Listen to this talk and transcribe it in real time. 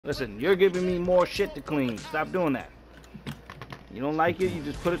Listen, you're giving me more shit to clean. Stop doing that. You don't like it, you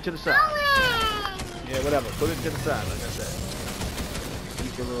just put it to the side. Yeah, whatever. Put it to the side, like I said.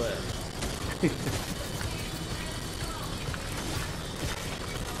 Eat your little ass.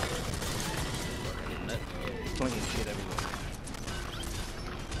 Clean shit everywhere.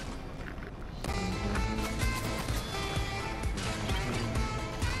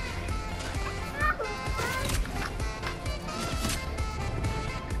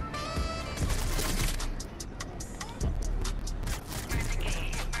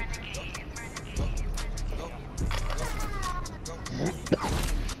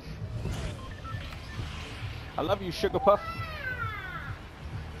 I love you, Sugar Puff.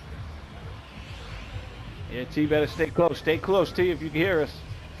 Yeah, T, better stay close. Stay close, T, if you can hear us.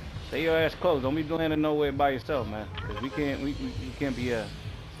 Stay your ass close. Don't be landing nowhere by yourself, man. Cause we can't can't be we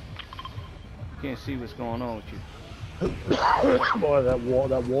can't see what's going on with you. Boy, that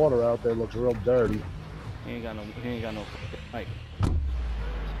water out there looks real dirty. He ain't got no mic.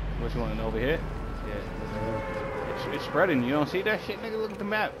 Which one, over here? Yeah. It's spreading. You don't see that shit, nigga? Look at the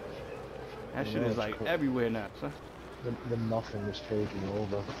map. That shit is like everywhere now, son. The nothing is taking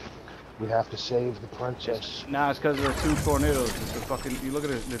over. We have to save the princess. Nah, it's because of the two tornadoes. It's the fucking. You look at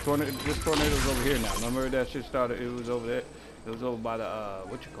it. The tornado. This tornado's over here now. Remember that shit started? It was over there. It was over by the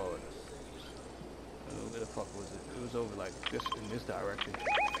what you call it? Where the fuck was it? It was over like this in this direction,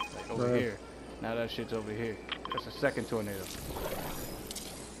 like over here. Now that shit's over here. That's the second tornado.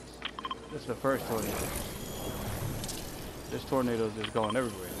 This is the first tornado. This tornado's just going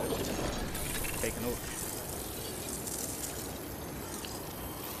everywhere. That shit's taking over.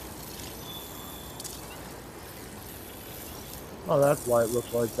 Oh, that's why it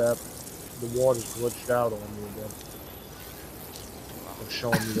looks like that. The water's glitched out on me again. It's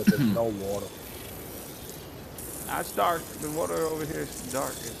showing me that there's no water. Nah, it's dark. The water over here is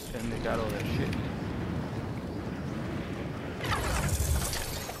dark, and they got all that shit.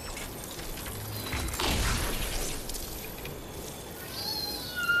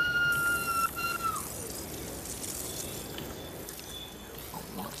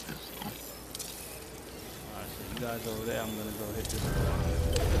 Guys over there, I'm gonna go hit this.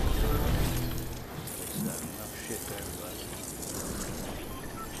 Enough shit for everybody.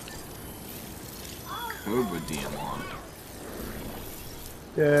 Cobra DMR.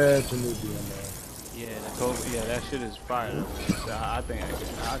 Yeah, it's a new DMR. Yeah, the Cobra. Yeah, that shit is fire. So I think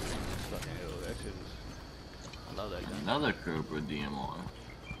it's fucking ill. That shit is. I love that gun. Another Cobra DMR.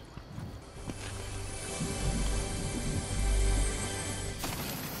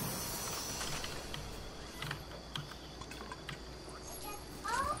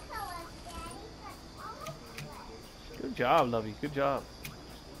 Good job, Lovey. Good job.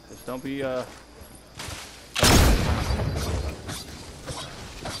 Just don't be I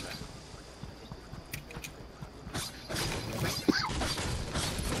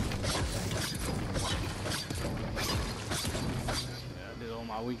did all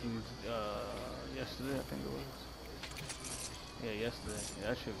my weeklies yesterday, I think it was. Yeah, yesterday. Yeah,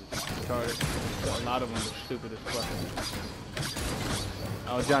 that shit was retarded. A lot of them were stupid as fuck.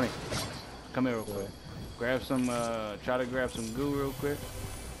 Oh, Johnny, come here real quick. Grab some, try to grab some goo real quick,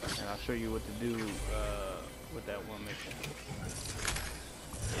 and I'll show you what to do with that one mission.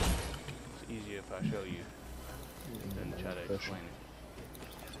 It's easier if I show you than try to explain it.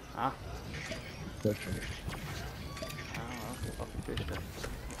 Huh? Fishing. I don't know, fucking fish that.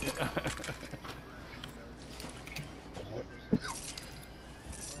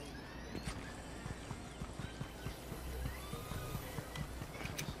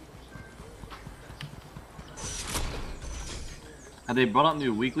 Have they brought out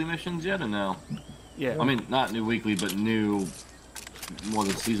new weekly missions yet or no? Yeah. I mean, not new weekly, but new, more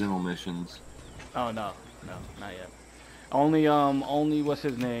than seasonal missions. Oh no, not yet. Only what's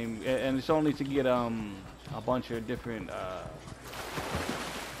his name? And it's only to get a bunch of different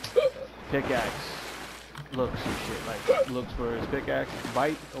pickaxe looks and shit, like looks for his pickaxe,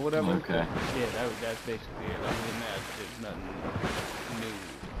 bite or whatever. Okay. Yeah, that's basically it. Other than that, there's nothing new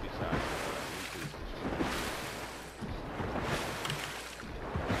besides.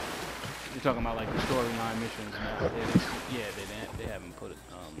 You're talking about like the storyline missions now. They haven't put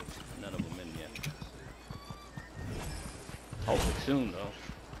none of them in yet. Hopefully soon though.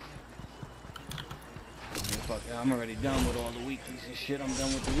 Fuck, I'm already done with all the weeklies and shit. I'm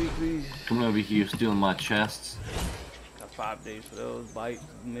done with the weeklies. Coming over here stealing my chests. Got 5 days for those. Bite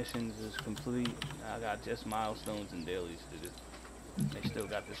missions is complete. I got just milestones and dailies to do. They still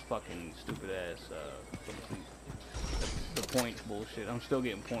got this fucking stupid ass complete. The points bullshit. I'm still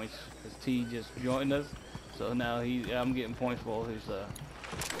getting points because T just joined us, so now I'm getting points for all his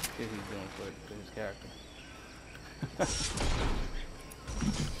shit he's doing for his character.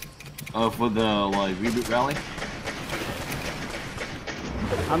 Oh, for the like reboot rally.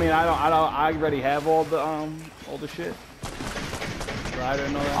 I mean, I already have all the shit. Rider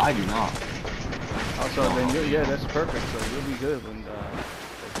and all that. I do not. Also, then yeah, that's perfect. So you'll be good when the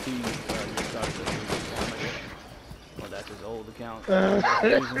T starts to. Well, that's his old account.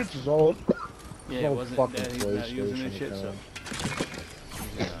 It's his old. Yeah, it wasn't that he's not using this shit, so.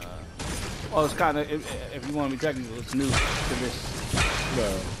 Well, it's kind of, if you want to be technical, it's new to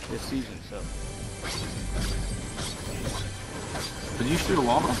this season, so. Did you shoot a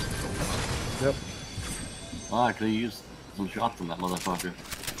llama? Yep. Oh, I could have used some shots on that motherfucker.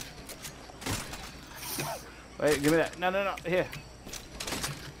 Wait, give me that. No, here.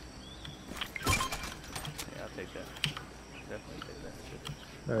 Yeah, I'll take that. Definitely take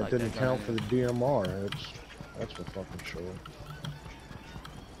that. It didn't count for the DMR. That's for fucking sure.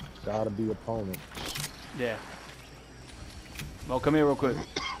 It's gotta be opponents. Yeah. Well, come here real quick.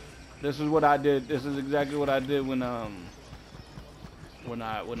 This is what I did. This is exactly what I did when I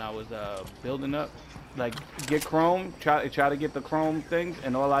was building up. Like, get chrome, try to get the chrome things,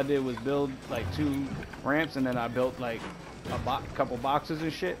 and all I did was build like 2 ramps, and then I built like a couple boxes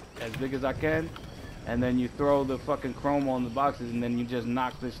and shit as big as I can, and then you throw the fucking chrome on the boxes, and then you just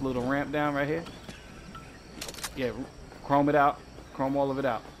knock this little ramp down right here. Yeah, chrome it out, chrome all of it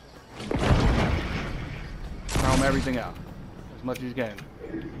out, chrome everything out as much as you can.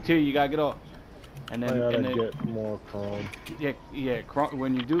 Till you gotta get off. And then, I gotta get more chrome. Yeah.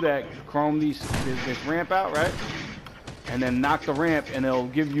 When you do that, chrome this ramp out, right? And then knock the ramp, and it'll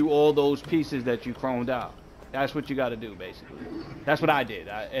give you all those pieces that you chromed out. That's what you got to do, basically. That's what I did,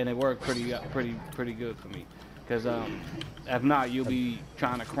 and it worked pretty good for me. Cause if not, you'll be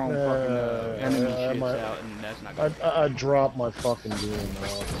trying to chrome fucking enemy shits out, and that's not good. I dropped my fucking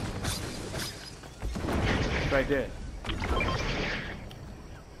DMR. It's right there.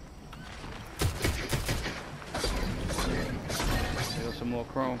 Some more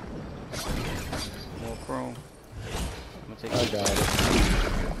chrome. More chrome. I'm gonna take I got it.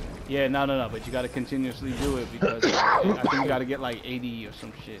 Yeah, no, but you gotta continuously do it because I think you gotta get like 80 or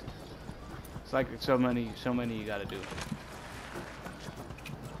some shit. It's like so many you gotta do.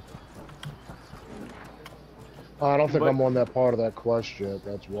 I don't think I'm on that part of that quest yet,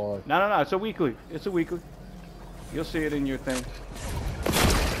 that's why. No, it's a weekly. You'll see it in your thing.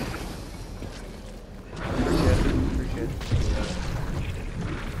 Appreciate it.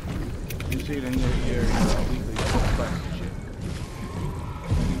 You see it in your weekly quest and shit.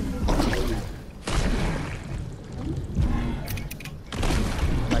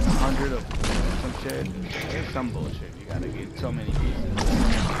 Like 100 of some shit. There's some bullshit. You gotta get so many pieces.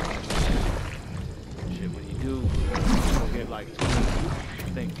 Shit, when you do, you'll get like 20, I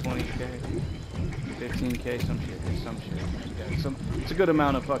think 20k, 15k, some shit. There's some shit. Yeah, it's a good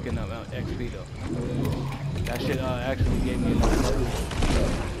amount of fucking XP though. That shit actually gave me enough.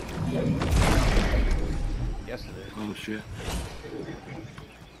 Yesterday. Oh shit.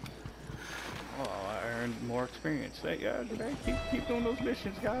 Oh, I earned more experience. Yeah, today. Keep doing those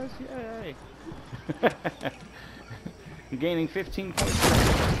missions, guys. Yay. I'm gaining 15 points.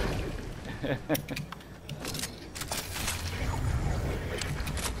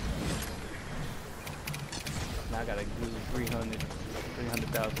 Now I gotta do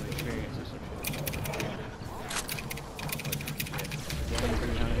 300,000 experience or something. Gain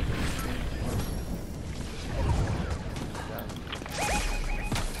 300 experience.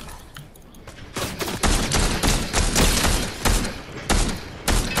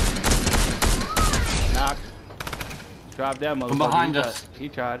 Knocked. Dropped that motherfucker. From behind us. He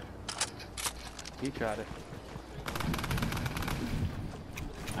tried. He tried it.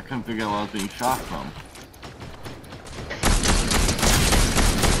 I couldn't figure out where I was being shot from.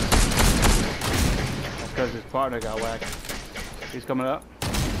 That's because his partner got whacked. He's coming up.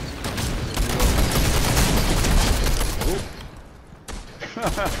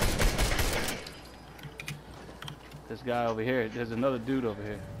 This guy over here. There's another dude over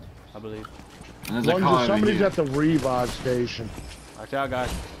here, I believe. And there's a car over Somebody's here. at the revive station. Watch out,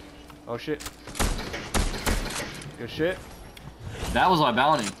 guys. Oh shit. Good shit. That was my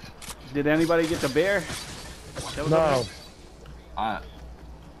bounty. Did anybody get the bear? That was No.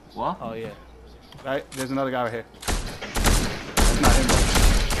 What? Oh yeah. Right, there's another guy right here. That's not him though.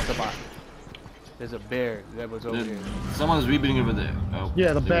 That's a bot. There's a bear that was over here. Someone's rebooting over there. Oh.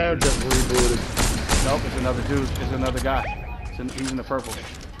 Yeah, the bear just rebooted. Nope, it's another dude. It's another guy. He's in the purple.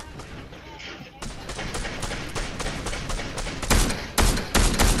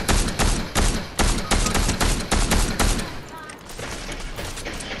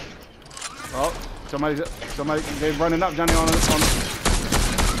 Oh, somebody, they're running up, Johnny, on.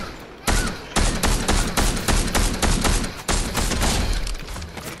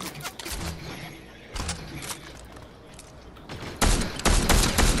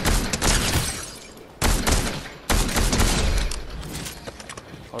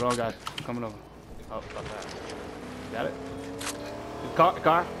 Hold on, guys. I'm coming over. Oh, fuck that. Got it?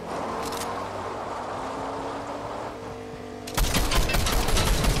 Car.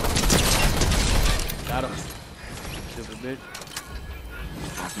 Got him. Stupid bitch.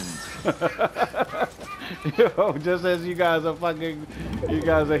 Yo, just as you guys are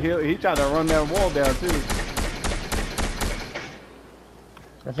healing. He tried to run that wall down too.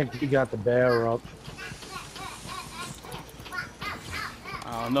 I think he got the bear up.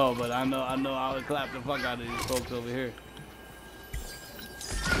 I don't know, but I know I would clap the fuck out of these folks over here.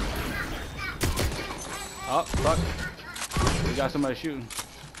 Oh, fuck. We got somebody shooting.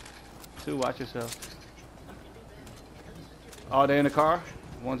 Sue, watch yourself. Oh, they in the car?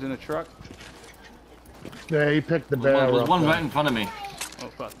 One's in the truck? Yeah, he picked the bear up. There's one right in front of me. Oh,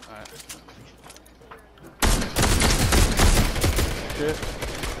 fuck. Alright. Shit.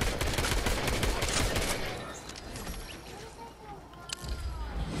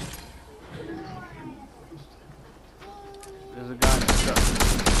 There's a guy in the truck.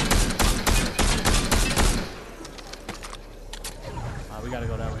 We gotta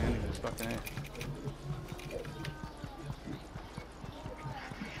go that way anyway. It's fucking ass.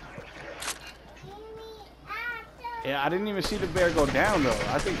 Yeah, I didn't even see the bear go down though.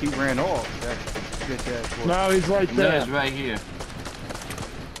 I think he ran off. That bitch ass boy. No, he's right there. No, he's right here.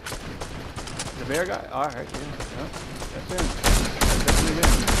 The bear guy? Alright, yeah. That's him. That's definitely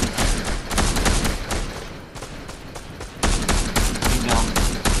him. He's down.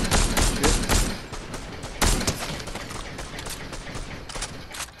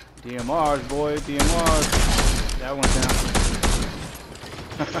 DMRs, boy, DMRs. That one's down.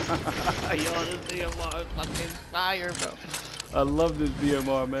 Yo, this DMR is fucking fire, bro. I love this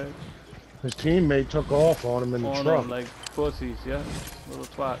DMR, man. His teammate took off on him in the truck. Like pussies, yeah. Little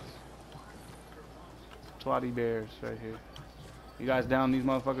twats. Twatty bears right here. You guys down these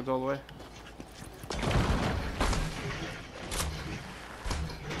motherfuckers all the way?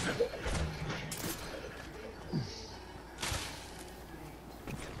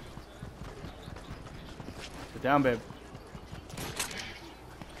 Sit down, babe.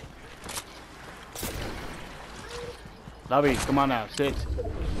 Lovey, come on now, sit.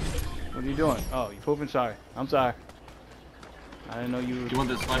 What are you doing? Oh, you pooping? Sorry. I'm sorry. I didn't know you were. You want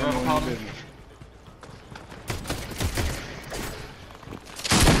this sniper powder?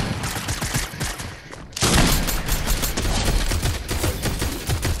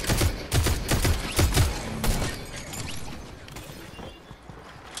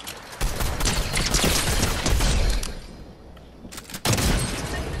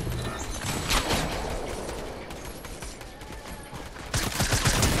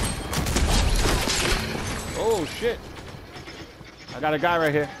 Oh shit! I got a guy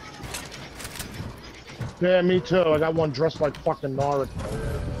right here. Yeah, me too. I got one dressed like fucking Naruto.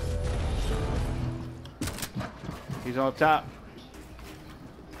 He's on top.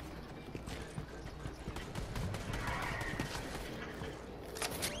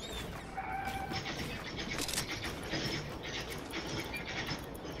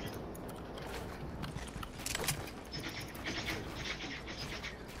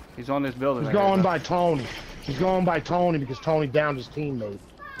 He's on this building. He's right going here, by Tony. He's going by Tony because Tony downed his teammate.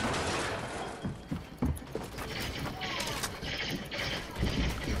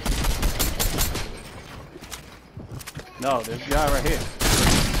 No, this guy right here.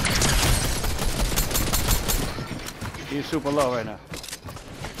 He's super low right now.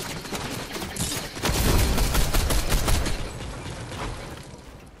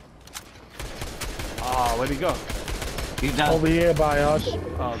 Oh, where'd he go? He's down. Over here by us.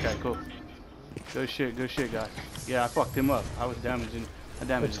 Oh, okay, cool. Good shit, guys. Yeah, I fucked him up. I was damaging. I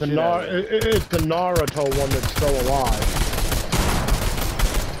damaged It's the the shit out of him. it's the Naruto one that's still alive.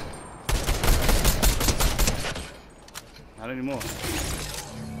 Not anymore.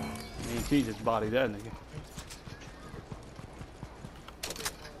 ET just bodied that nigga.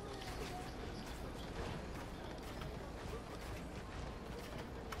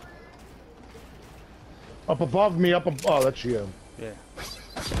 Up above me, oh, that's you. Yeah.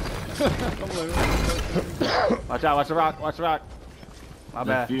 Watch out, watch the rock, watch the rock. My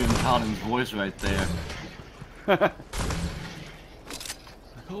bad. That's Fume Paladin's voice right there.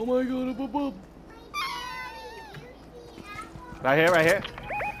 Oh my god, up above. Right here, right here.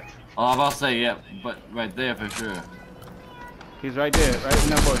 Oh, I'm about to say, yeah, but right there for sure. He's right there, right in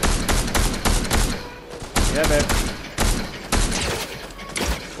that bush. Yeah, man.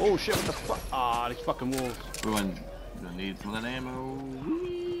 Oh shit, what the fuck? Ah, these fucking wolves. We're gonna need some of that ammo.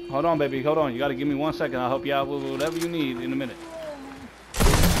 Hold on, baby, hold on. You gotta give me 1 second. I'll help you out with whatever you need in a minute.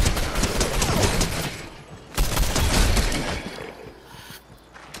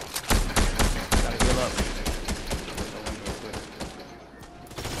 Gotta heal up.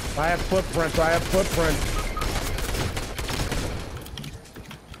 I have footprints. I have footprints.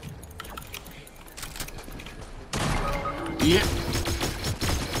 Yep.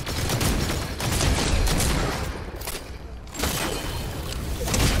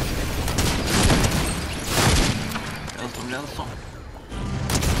 Oh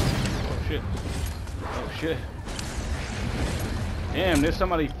shit. Oh shit. Damn, there's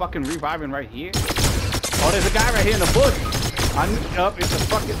somebody fucking reviving right here. Oh, there's a guy right here in the bush. I'm up.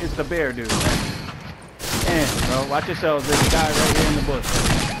 It's the bear, dude. Damn, bro, watch yourselves. There's a guy right here in the bush.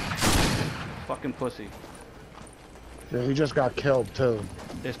 Fucking pussy. Yeah, he just got killed too.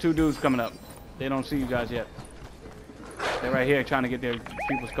 There's 2 dudes coming up. They don't see you guys yet. They're right here trying to get their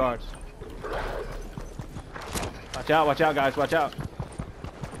people's cards. Watch out, guys, watch out.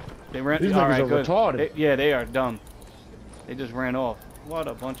 They ran. These All niggas right, are good. retarded. Yeah, they are dumb. They just ran off. What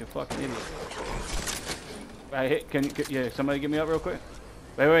a bunch of fucking idiots. Right, yeah, somebody get me up real quick.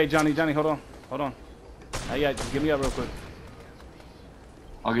 Wait, Johnny, hold on. Yeah, just get me up real quick.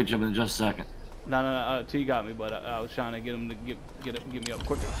 I'll get you up in just a second. No, T got me, but I was trying to get him to get me up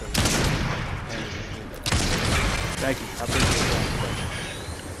quicker. So. Thank you. I appreciate that.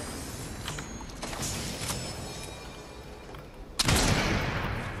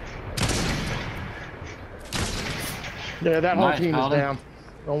 Yeah, that whole Nice, team is Paladin. down.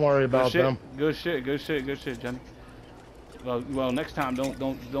 Don't worry about them. Good shit, Johnny. Well, next time don't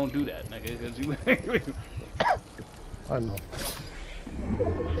do that, nigga. 'Cause you I know.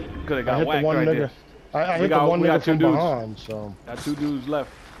 could have I got hit whacked the one right nigga. there. I hit We the got- one we got nigga 2 from dudes. behind, so. Got 2 dudes left.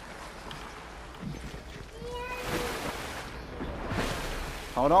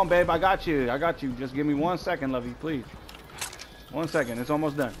 Hold on, babe. I got you. Just give me 1 second, lovey, please. 1 second. It's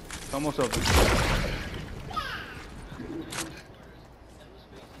almost done. It's almost over.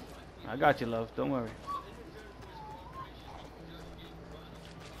 I got you, love. Don't worry.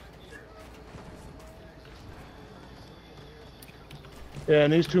 Yeah,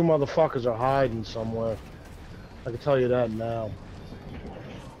 and these 2 motherfuckers are hiding somewhere. I can tell you that now.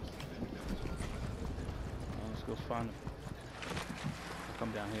 Let's go find them.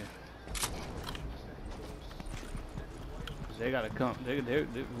 Come down here. They gotta come.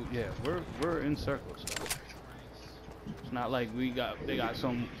 Yeah, we're in circles. So. It's not like they got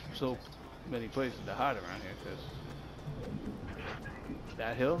so many places to hide around here. Cause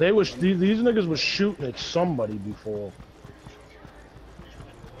that hill. These niggas was shooting at somebody before.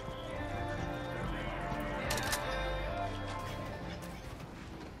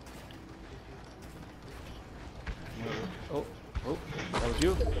 Oh, that was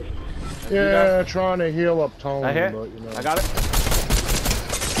you? Yeah, trying to heal up Tone. Right here? But, you know. I got it.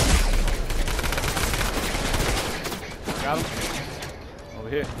 Got him. Over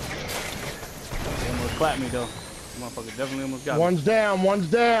here. He almost clapped me though. Motherfucker definitely almost got me. One's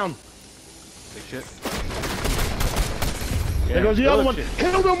down. Big shit. Yeah, there goes the other one. Shit.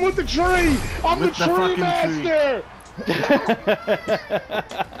 Kill them with the tree. I'm With the the tree fucking master.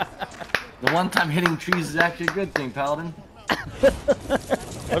 The one time hitting trees is actually a good thing, Paladin.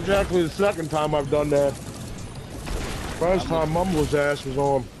 That's actually the second time I've done that. First time Mumble's ass was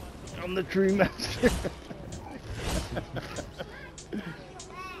on. I'm the tree master.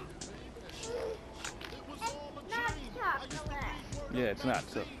 Yeah, it's not.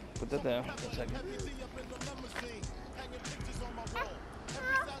 So put that down for a second.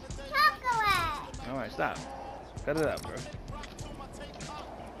 All right, stop. Cut it out, bro.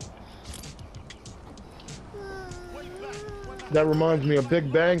 That reminds me of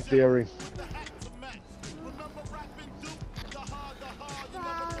Big Bang Theory.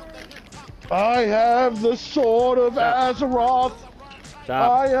 I have the sword of Azeroth.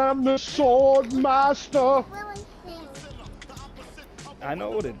 Stop. I am the sword master. I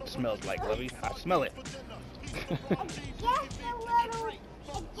know what it smells like, Lovey. I smell it.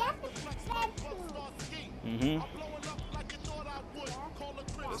 Mm-hmm.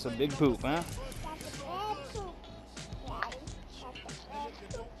 It's a big poop, huh?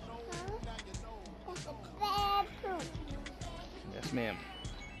 Yes, ma'am.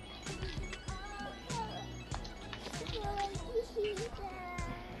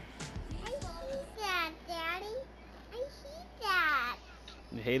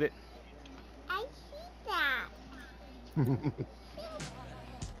 You hate it? I see that.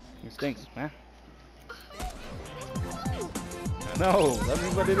 It stinks, man. No,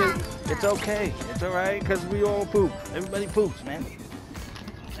 everybody is. It's okay. It's alright, because we all poop. Everybody poops, man.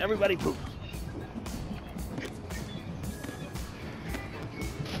 Everybody poops.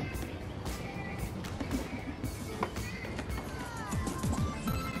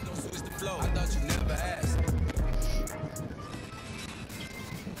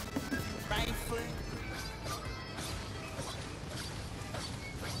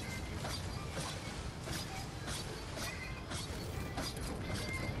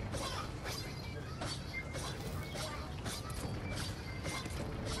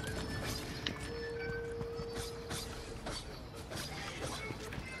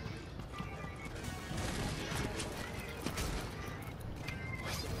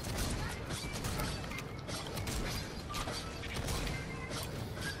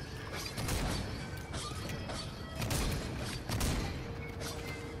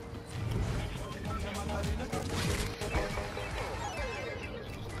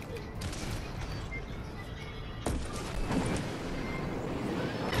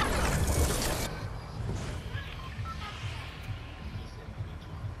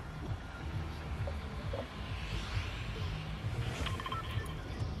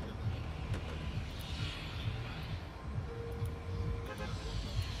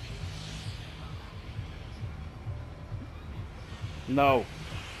 No.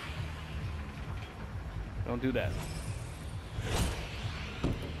 Don't do that.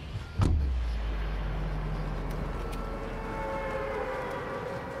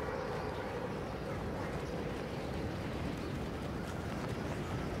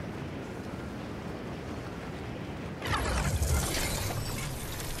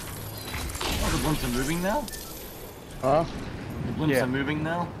 Oh, the blimps are moving now? Huh? The blimps are moving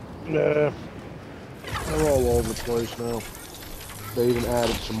now? Nah. They're all over the place now. They even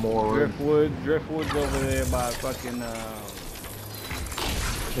added some more. Driftwood's over there by fucking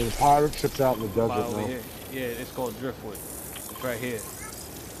The pirate ship's out in the desert over now. here. Yeah, it's called Driftwood. It's right here.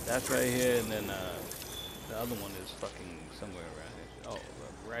 That's right here, and then the other one is fucking somewhere around here. Oh,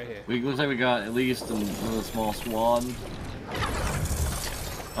 right here. Looks like we got at least another small squad.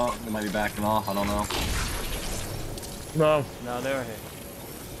 Oh, they might be backing off. I don't know. No. No, they're here.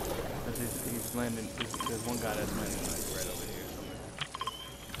 He's landing. There's one guy that's landing like right over here somewhere.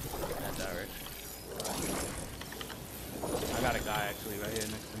 In that direction. I got a guy actually right here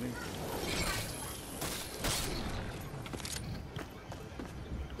next to me.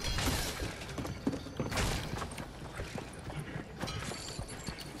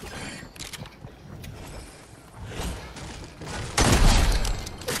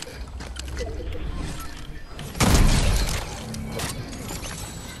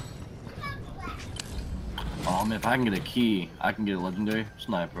 Oh man, if I can get a key, I can get a legendary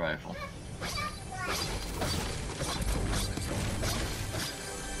sniper rifle.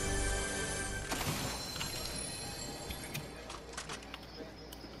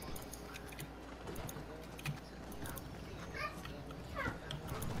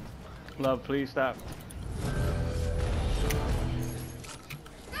 Love, please stop.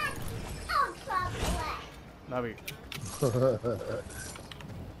 Love you.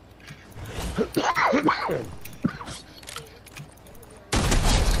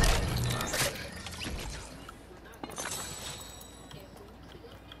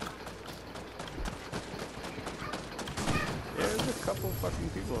 There's a couple fucking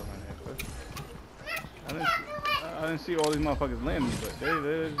people around here. I didn't see all these motherfuckers landing, but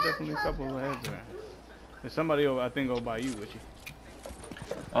there's definitely a couple of heads around. There's somebody over, I think, over by you, Witchy.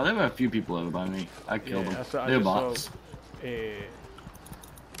 Oh, there were a few people over by me. I killed them. They're bots. I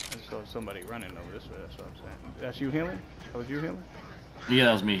just saw somebody running over this way. That's what I'm saying. That's you healing? That was you healing? Yeah,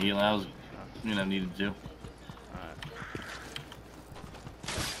 that was me healing. I was, needed to.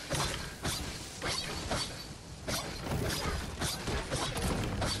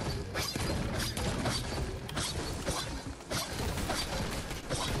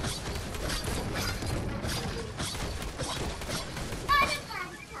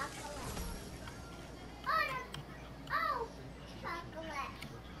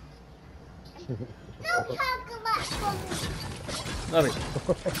 Love it.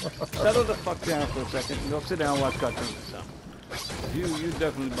 Settle the fuck down for a second. Go sit down and watch cartoons or something. You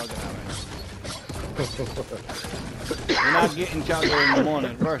definitely bugging out right now. You're not getting chocolate in the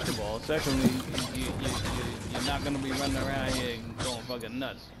morning, first of all. Secondly, you're not going to be running around here and going fucking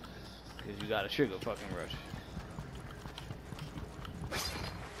nuts. Because you got a sugar fucking rush.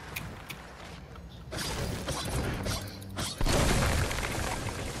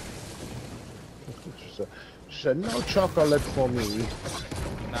 She said, no chocolate for me.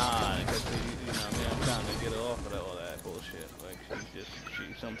 Nah, because I'm trying to get her off of all that bullshit. bullshit. Like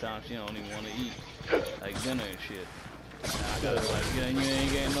sometimes she don't even want to eat like dinner and shit. And I gotta like, yeah, you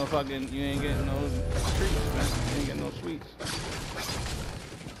ain't getting no fucking, you ain't getting no treats, man. You ain't getting no sweets.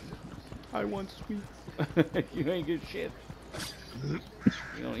 I want sweets. You ain't get shit. You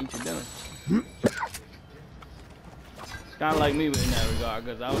don't eat your dinner. It's kind of like me in that regard,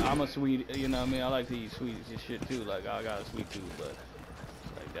 because I'm a sweet, you know what I mean? I like to eat sweets and shit too. Like, I got a sweet tooth, but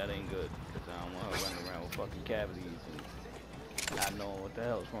like that ain't good, because I don't want her running around with fucking cavities and not knowing what the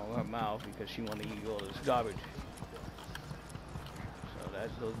hell's wrong with her mouth because she want to eat all this garbage.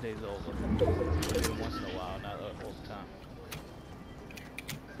 So those days are over. Maybe once in a while, not all the time.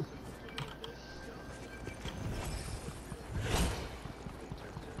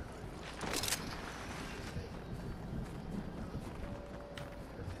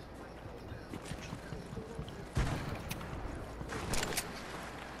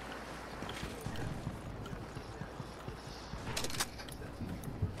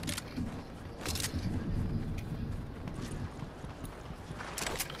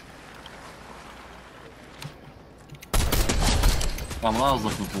 That's what I was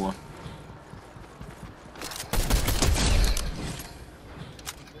looking for.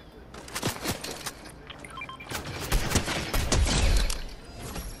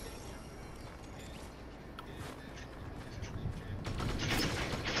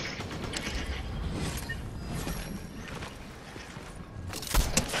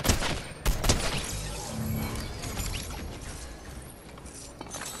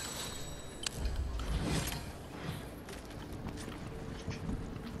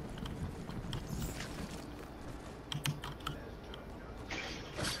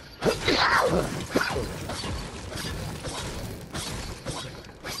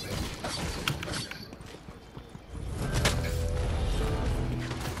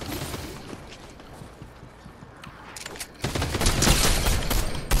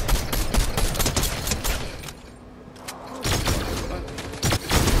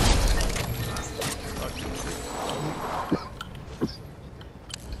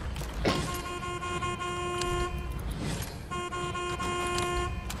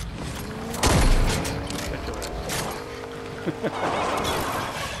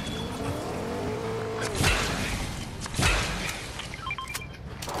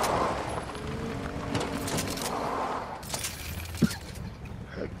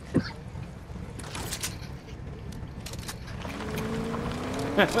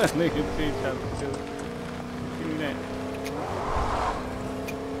 Nigga see each other too. Give me that.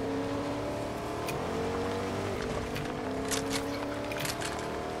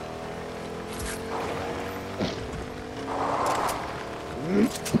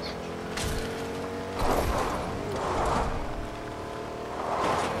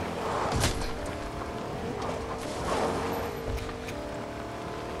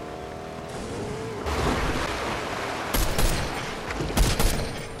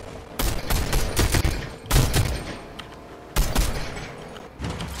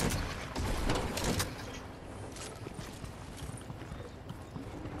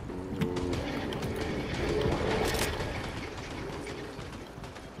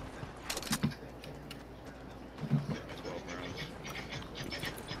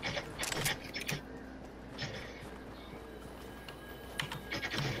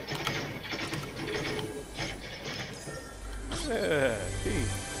 Yeah, see.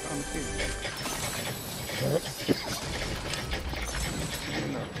 I'm see.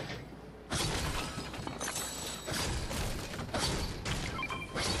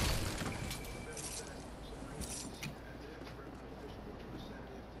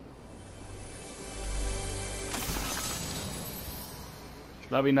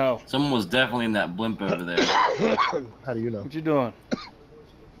 Let me know. Someone was definitely in that blimp over there. How do you know? What you doing?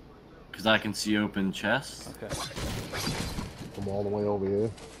 Because I can see open chests. Okay. From all the way over here.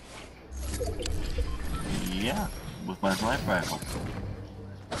 Yeah, with my sniper rifle.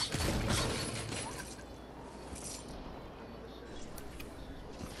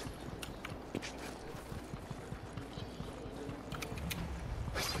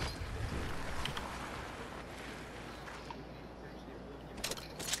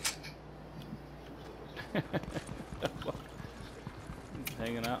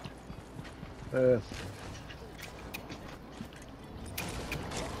 Hanging out.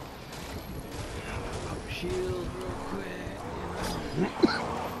 Shield real quick, you know.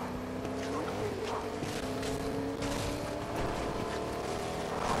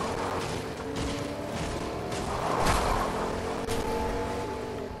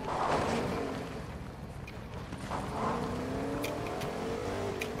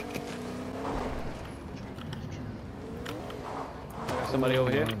 somebody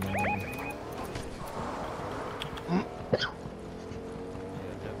over here. Yeah,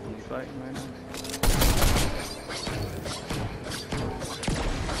 definitely fighting right now.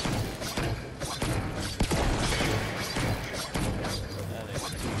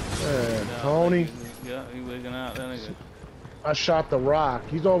 Tony. Yeah, he wigging out. That nigga. I shot the rock.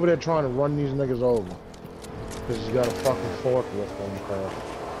 He's over there trying to run these niggas over. Because he's got a fucking forklift on the car.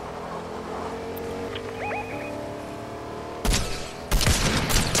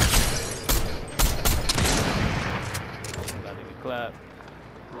 About to get clapped.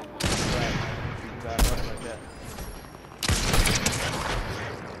 Clap up like that.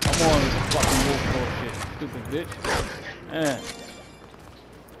 I'm on this fucking wolf bullshit, stupid bitch. Man.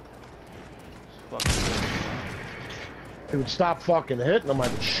 Fucking bitch. He would stop fucking hitting him,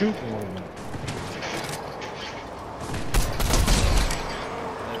 I'd shoot him.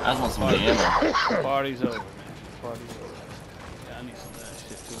 I just want some ammo. Party's over. Party's over. Yeah, I need some of that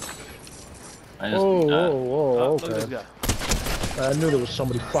shit too. I just, Whoa, Oh, okay. look at this guy. I knew there was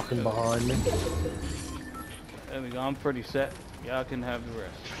somebody fucking behind me. There we go. I'm pretty set. Y'all can have the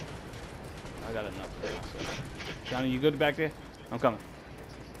rest. I got enough for myself. Johnny, you good back there? I'm coming.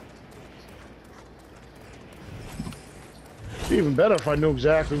 It'd be even better if I knew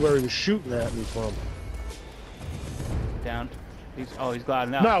exactly where he was shooting at me from. Down. He's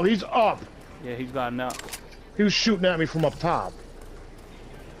gliding out. No, he's up. Yeah, he's gliding out. He was shooting at me from up top.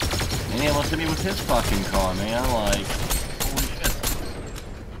 and he almost hit me with his fucking car, man. Like, holy shit.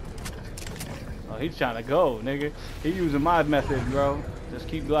 Oh, he's trying to go, nigga. He using my method, bro. Just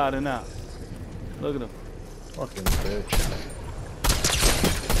keep gliding out. Look at him. Fucking bitch.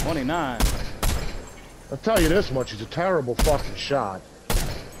 29. I'll tell you this much, he's a terrible fucking shot.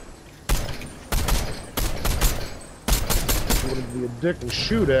 He would be a dick and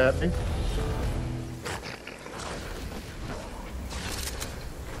shoot at me.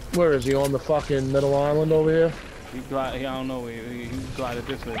 Where is he, on the fucking middle island over here? He glided, I don't know, he glided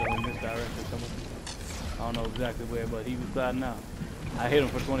this way, though, in this direction somewhere. I don't know exactly where, but he was gliding out. I hit him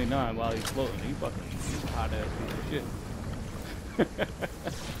for 29 while he's floating. He's a hot ass piece of shit.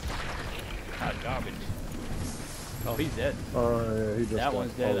 Hot garbage. Oh, he's dead. Yeah, he just That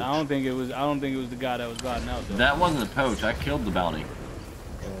one's dead. poached. I don't think it was the guy that was gliding out though. That wasn't a poach. I killed the bounty.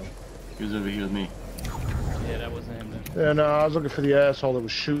 He was over here with me. Yeah, that wasn't him then. Yeah, no, I was looking for the asshole that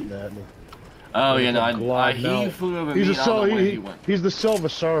was shooting at me. Oh yeah, no, Gliding he out. flew over He's me. a And I don't know where he he, went. he's the Silver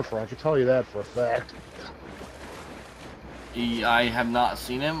Surfer. I can tell you that for a fact. I have not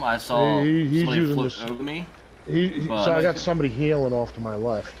seen him. I saw He's somebody using float this- over me. So I got somebody healing off to my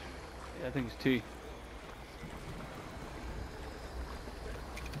left. Yeah, I think it's T.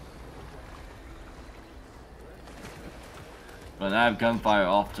 But I have gunfire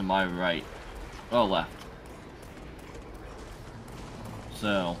off to my right. Oh, left.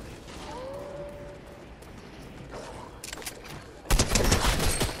 So.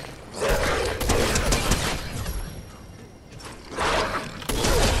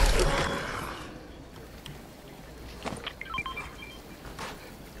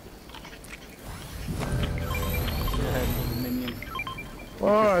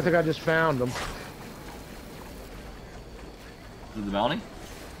 Oh, I think I just found him. Is it the bounty?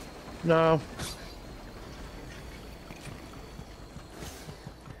 No.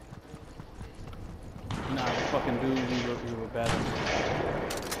 Nah, the fucking dude we were battling.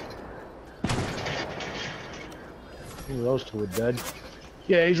 Those two are dead.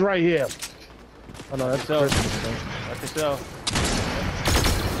 Yeah, he's right here. Oh no, that's So- Christmas thing. That's yourself.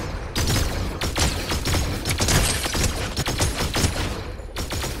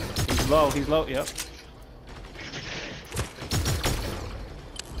 He's low, yep.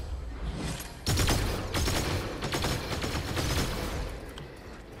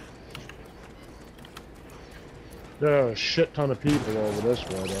 There are a shit ton of people over this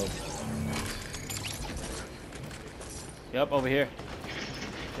way, though. Yep, over here.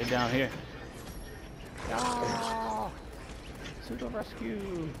 They're down here. Ah, to the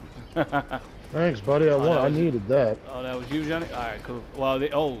rescue. Thanks, buddy. I needed that. Oh, that was you, Johnny? Alright, cool. Well, these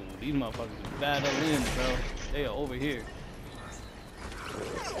motherfuckers are battling, bro. They are over here.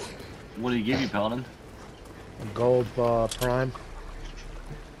 What did he give you, Paladin? A gold prime.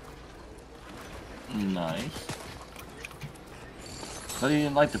 Nice. But he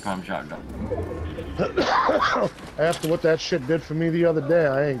didn't like the prime shotgun. After what that shit did for me the other day,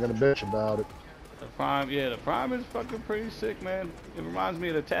 I ain't gonna bitch about it. The prime, yeah, the prime is fucking pretty sick, man. It reminds me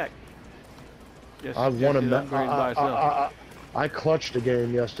of the attack. Yes, I won it a upgrades by itself. I clutched the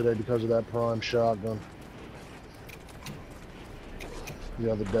game yesterday because of that prime shotgun.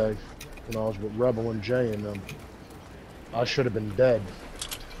 The other day, when I was with Rebel and Jay and them. I should have been dead.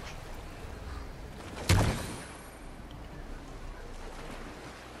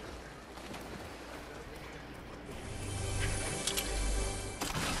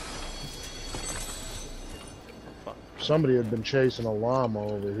 Somebody had been chasing a llama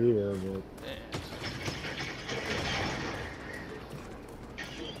over here, but...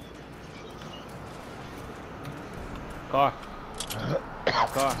 Car.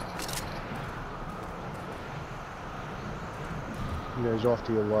 Car. You guys off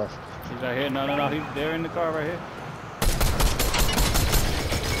to your left. He's right here. No, no, no. He's there in the car right here.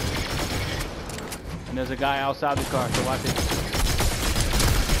 And there's a guy outside the car, so watch it.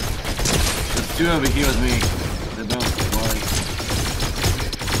 There's two over here with me. They're both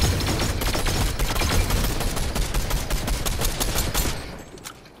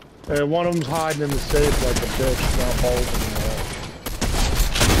like... One of them's hiding in the safe like a bitch, not holding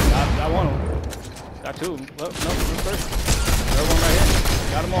Got one of them. Got two. Oh, no, first. Third one right here.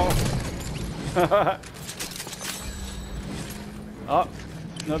 Got them all. Oh,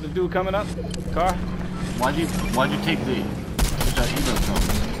 another dude coming up. Car. Why'd you take the... Where's that Evo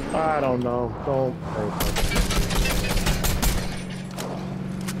from? I don't know. Don't pay attention.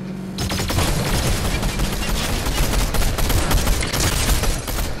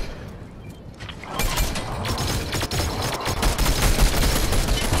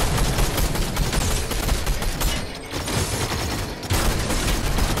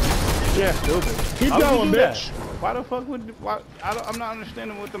 Yeah, stupid. Keep How would going, you do bitch. that? Why the fuck would... Why, I'm not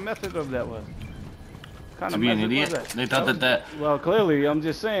understanding what the method of that was. Kind To of be an method idiot? was that? They thought that... Well, clearly, I'm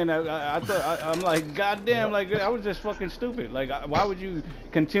just saying. I thought I'm like, goddamn, like I was just fucking stupid. Like, why would you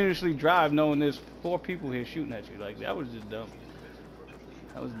continuously drive knowing there's 4 people here shooting at you? Like, that was just dumb.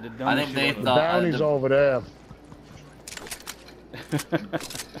 That was the dumbest I think they shit ever. The bounty's over there.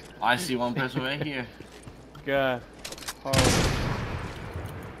 I see one person right here. God. Oh.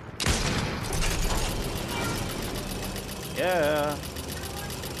 Yeah.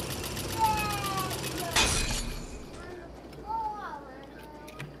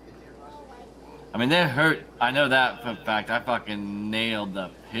 I mean, they're hurt. I know that for a fact. I fucking nailed the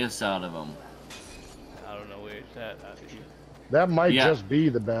piss out of them. I don't know where it's at. That might just be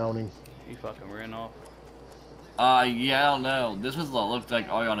the bounty. He fucking ran off. Yeah, I don't know. This was what looked like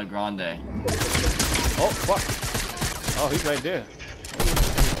Ariana Grande. Oh, fuck. Oh, he's right there.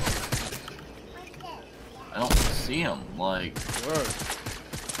 I don't see him. Like... Word.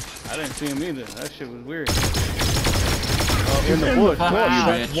 I didn't see him either. That shit was weird. Oh, in the bush.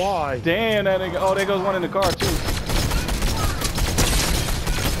 That's why. Damn, that nigga. Oh, there goes one in the car, too.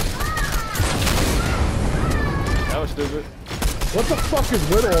 That was stupid. What the fuck is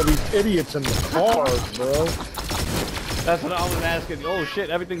with all these idiots in the cars, bro? That's what I was asking. Oh, shit,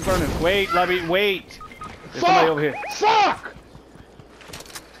 everything's burning. Wait, Levy, wait. There's somebody over here. Fuck!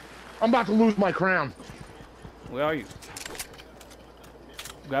 I'm about to lose my crown. Where are you?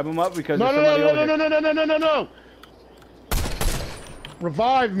 Grab him up because No, there's somebody over here. no.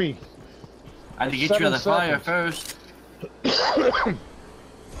 Revive me. I had to get you out of the fire first.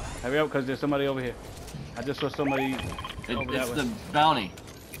 Hurry up because there's somebody over here. I just saw somebody over that It's way. the bounty.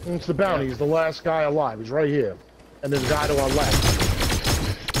 It's the bounty. He's the last guy alive. He's right here. And there's a guy to our left.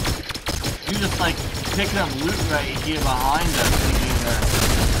 You just like picking up loot right here behind us. Thinking that...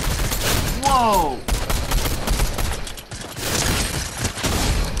 Whoa!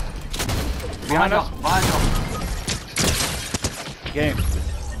 Behind us? Behind us. Game. Get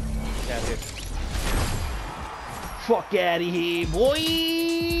out of here. Fuck out of here, boy!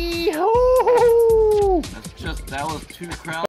 Hoo-hoo-hoo! That was 2 crowns.